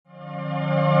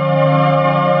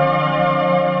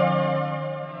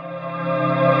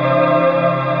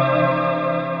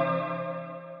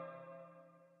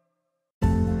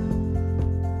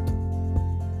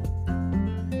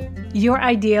your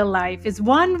ideal life is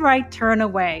one right turn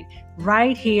away,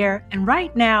 right here and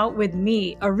right now with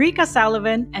me, Ulrika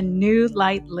Sullivan, and New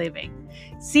Light Living.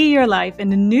 See your life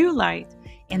in a new light.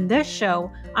 In this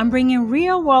show, I'm bringing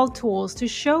real-world tools to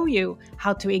show you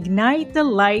how to ignite the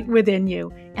light within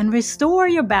you and restore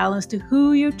your balance to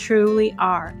who you truly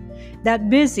are. That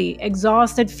busy,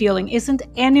 exhausted feeling isn't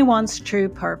anyone's true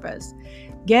purpose.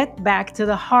 Get back to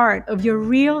the heart of your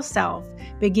real self.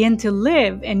 Begin to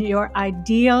live in your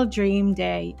ideal dream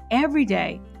day every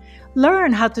day.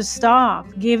 Learn how to stop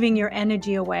giving your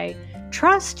energy away.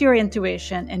 Trust your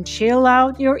intuition and chill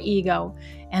out your ego.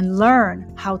 And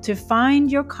learn how to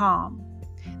find your calm.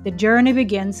 The journey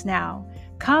begins now.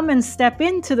 Come and step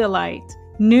into the light.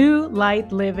 New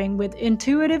Light Living with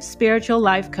intuitive spiritual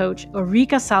life coach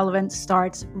Ulrika Sullivan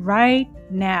starts right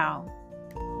now.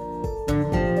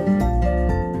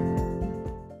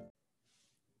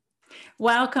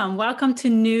 Welcome to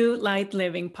New Light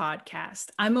Living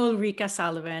podcast. I'm Ulrika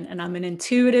Sullivan and I'm an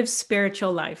intuitive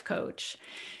spiritual life coach.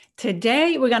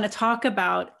 Today we're going to talk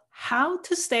about how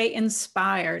to stay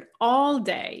inspired all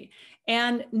day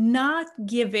and not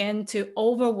give in to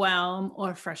overwhelm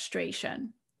or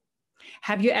frustration.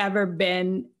 Have you ever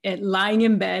been lying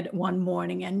in bed one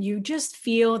morning and you just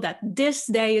feel that this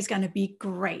day is going to be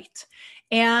great?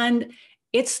 And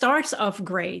it starts off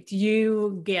great.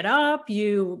 You get up,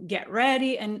 you get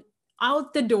ready, and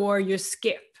out the door you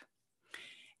skip.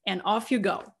 And off you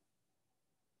go.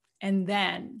 And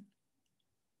then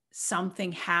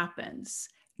something happens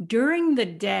during the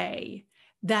day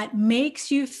that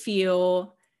makes you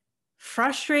feel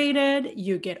frustrated,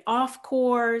 you get off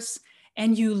course,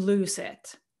 and you lose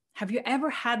it. Have you ever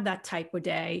had that type of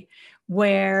day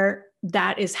where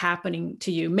that is happening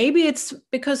to you? Maybe it's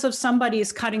because of somebody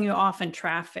is cutting you off in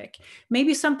traffic.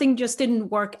 Maybe something just didn't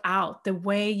work out the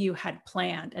way you had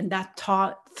planned, and that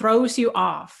throws you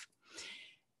off.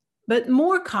 But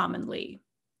more commonly,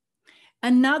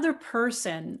 another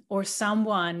person or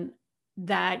someone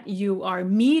that you are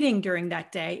meeting during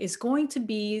that day is going to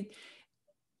be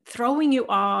throwing you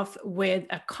off with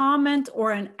a comment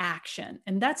or an action.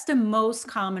 And that's the most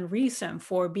common reason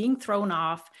for being thrown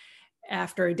off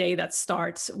after a day that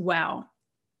starts well.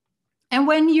 And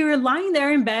when you're lying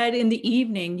there in bed in the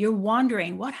evening, you're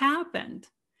wondering what happened?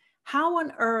 How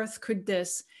on earth could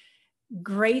this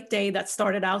great day that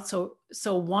started out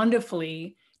so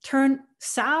wonderfully turn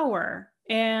sour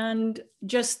and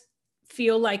just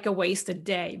feel like a wasted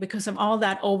day because of all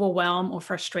that overwhelm or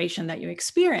frustration that you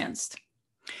experienced?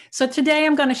 So today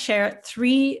I'm going to share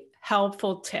 3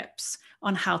 helpful tips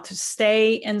on how to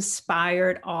stay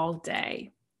inspired all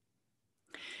day.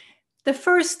 The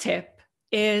first tip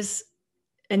is,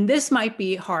 and this might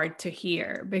be hard to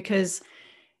hear because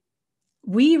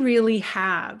you really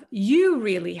have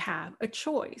a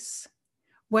choice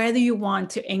whether you want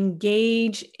to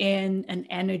engage in an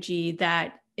energy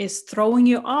that is throwing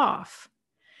you off.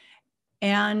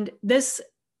 And this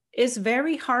is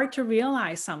very hard to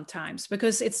realize sometimes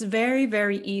because it's very,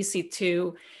 very easy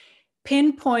to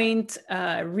pinpoint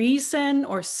a reason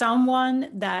or someone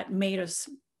that made us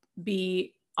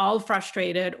be all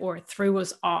frustrated or threw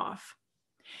us off.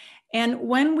 And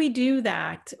when we do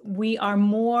that, we are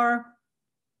more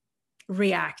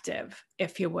reactive,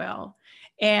 if you will,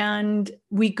 and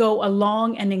we go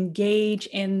along and engage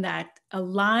in that,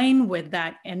 align with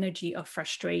that energy of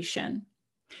frustration.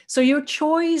 So your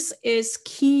choice is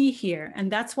key here,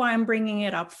 and that's why I'm bringing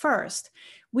it up first.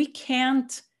 We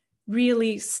can't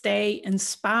really stay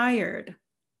inspired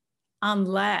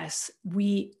unless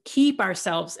we keep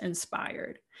ourselves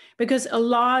inspired, because a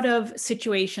lot of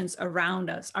situations around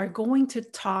us are going to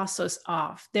toss us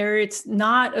off. It's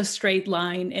not a straight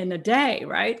line in a day,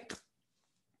 right?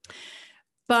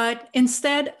 But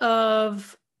instead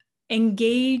of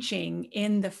engaging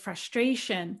in the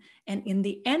frustration and in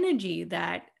the energy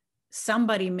that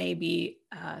somebody may be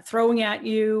throwing at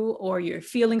you, or you're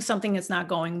feeling something that's not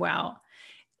going well,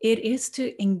 it is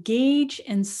to engage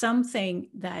in something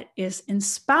that is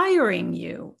inspiring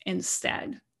you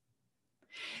instead.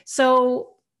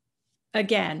 So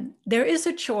again, there is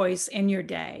a choice in your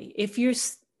day. If you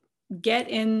get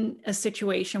in a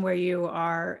situation where you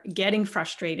are getting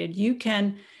frustrated, you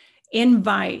can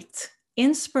invite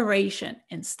inspiration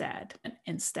instead.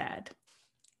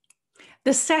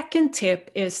 The second tip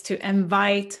is to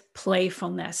invite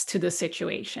playfulness to the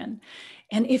situation.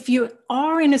 And if you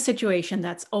are in a situation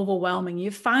that's overwhelming,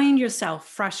 you find yourself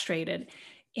frustrated,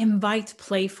 invite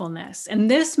playfulness. And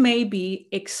this may be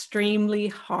extremely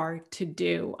hard to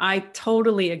do. I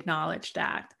totally acknowledge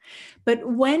that. But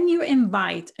when you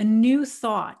invite a new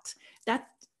thought, that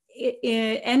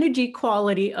energy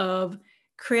quality of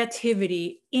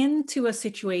creativity into a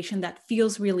situation that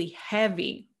feels really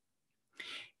heavy,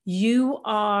 you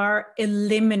are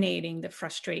eliminating the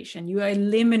frustration. You are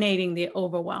eliminating the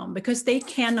overwhelm because they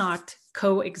cannot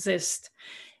coexist.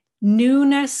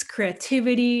 Newness,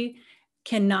 creativity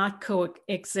cannot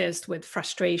coexist with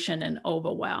frustration and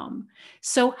overwhelm.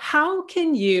 So how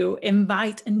can you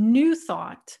invite a new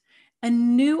thought, a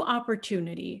new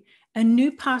opportunity, a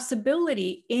new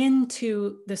possibility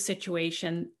into the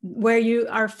situation where you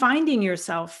are finding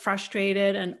yourself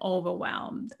frustrated and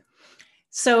overwhelmed?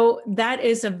 So that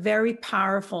is a very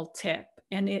powerful tip.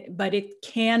 But it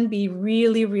can be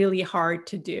really, really hard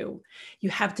to do. You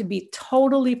have to be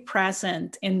totally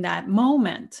present in that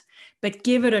moment, but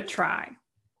give it a try.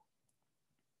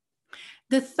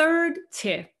 The third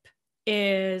tip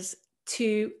is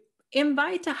to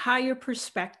invite a higher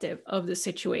perspective of the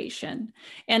situation.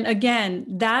 And again,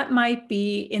 that might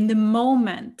be in the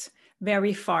moment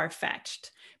very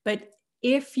far-fetched, but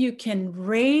if you can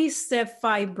raise the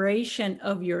vibration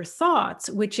of your thoughts,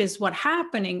 which is what's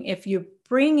happening if you're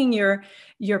bringing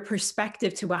your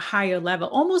perspective to a higher level,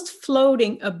 almost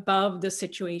floating above the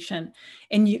situation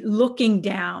and looking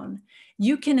down,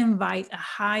 you can invite a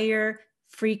higher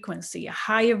frequency, a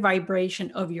higher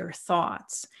vibration of your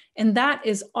thoughts. And that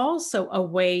is also a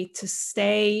way to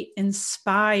stay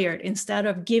inspired instead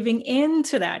of giving in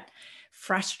to that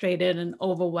frustrated and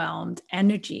overwhelmed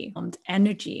energy.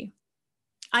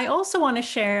 I also want to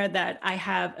share that I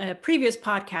have a previous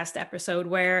podcast episode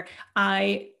where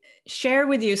I share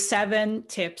with you 7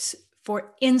 tips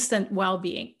for instant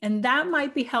well-being. And that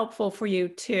might be helpful for you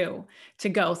too to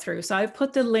go through. So I've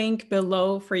put the link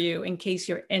below for you in case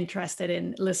you're interested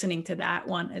in listening to that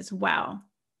one as well.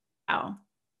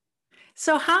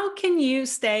 So how can you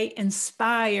stay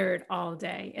inspired all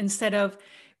day instead of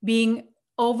being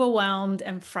overwhelmed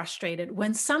and frustrated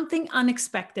when something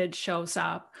unexpected shows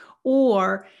up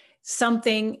or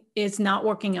something is not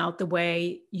working out the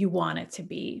way you want it to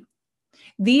be?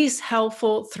 These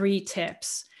helpful 3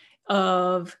 tips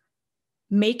of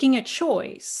making a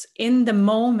choice in the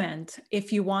moment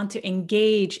if you want to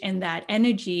engage in that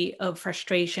energy of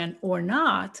frustration or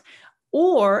not,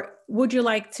 or would you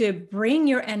like to bring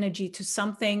your energy to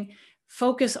something,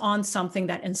 focus on something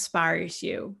that inspires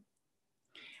you,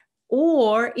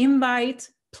 or invite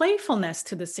playfulness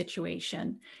to the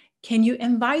situation? Can you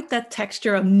invite that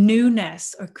texture of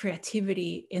newness or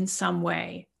creativity in some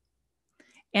way?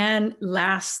 And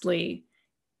lastly,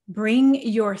 bring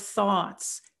your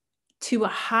thoughts to a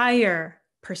higher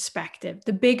perspective,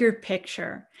 the bigger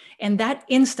picture. And that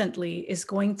instantly is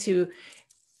going to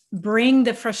bring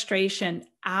the frustration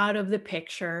out of the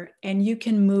picture, and you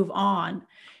can move on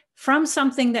from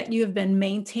something that you have been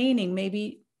maintaining,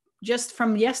 maybe just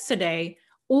from yesterday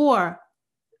or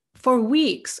for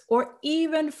weeks or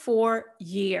even for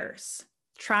years.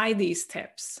 Try these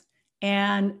tips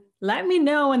and let me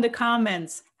know in the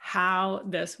comments how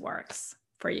this works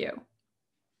for you.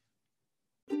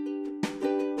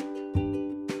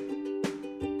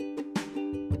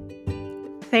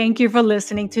 Thank you for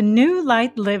listening to New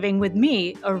Light Living with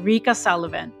me, Ulrika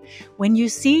Sullivan. When you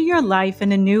see your life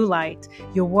in a new light,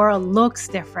 your world looks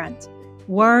different.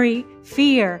 Worry,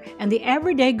 fear, and the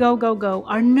everyday go, go, go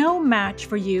are no match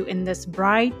for you in this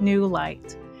bright new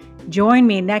light. Join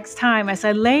me next time as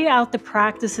I lay out the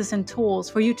practices and tools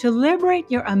for you to liberate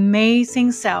your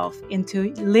amazing self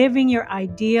into living your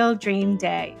ideal dream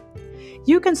day.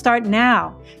 You can start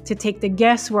now to take the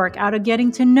guesswork out of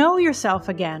getting to know yourself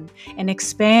again and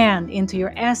expand into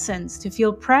your essence to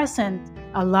feel present,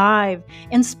 alive,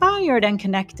 inspired, and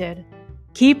connected.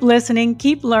 Keep listening,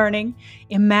 keep learning.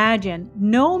 Imagine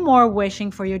no more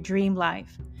wishing for your dream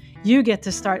life. You get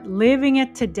to start living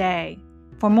it today.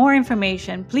 For more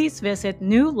information, please visit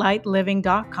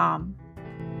newlightliving.com.